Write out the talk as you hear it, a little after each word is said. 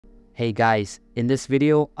Hey guys, in this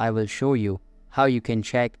video, I will show you how you can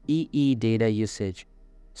check EE data usage.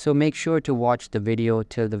 So make sure to watch the video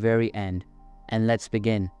till the very end. And let's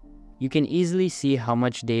begin. You can easily see how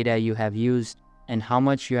much data you have used and how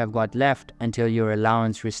much you have got left until your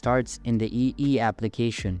allowance restarts in the EE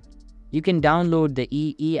application. You can download the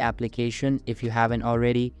EE application if you haven't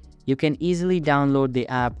already. You can easily download the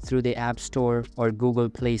app through the App Store or Google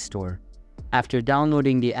Play Store. After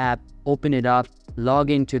downloading the app, open it up,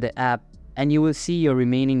 log into the app, and you will see your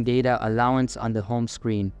remaining data allowance on the home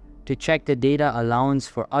screen. To check the data allowance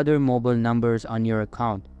for other mobile numbers on your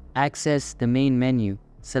account, access the main menu,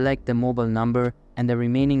 select the mobile number, and the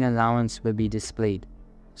remaining allowance will be displayed.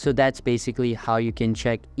 So that's basically how you can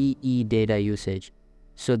check EE data usage.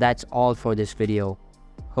 So that's all for this video.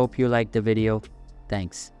 Hope you liked the video.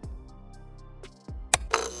 Thanks.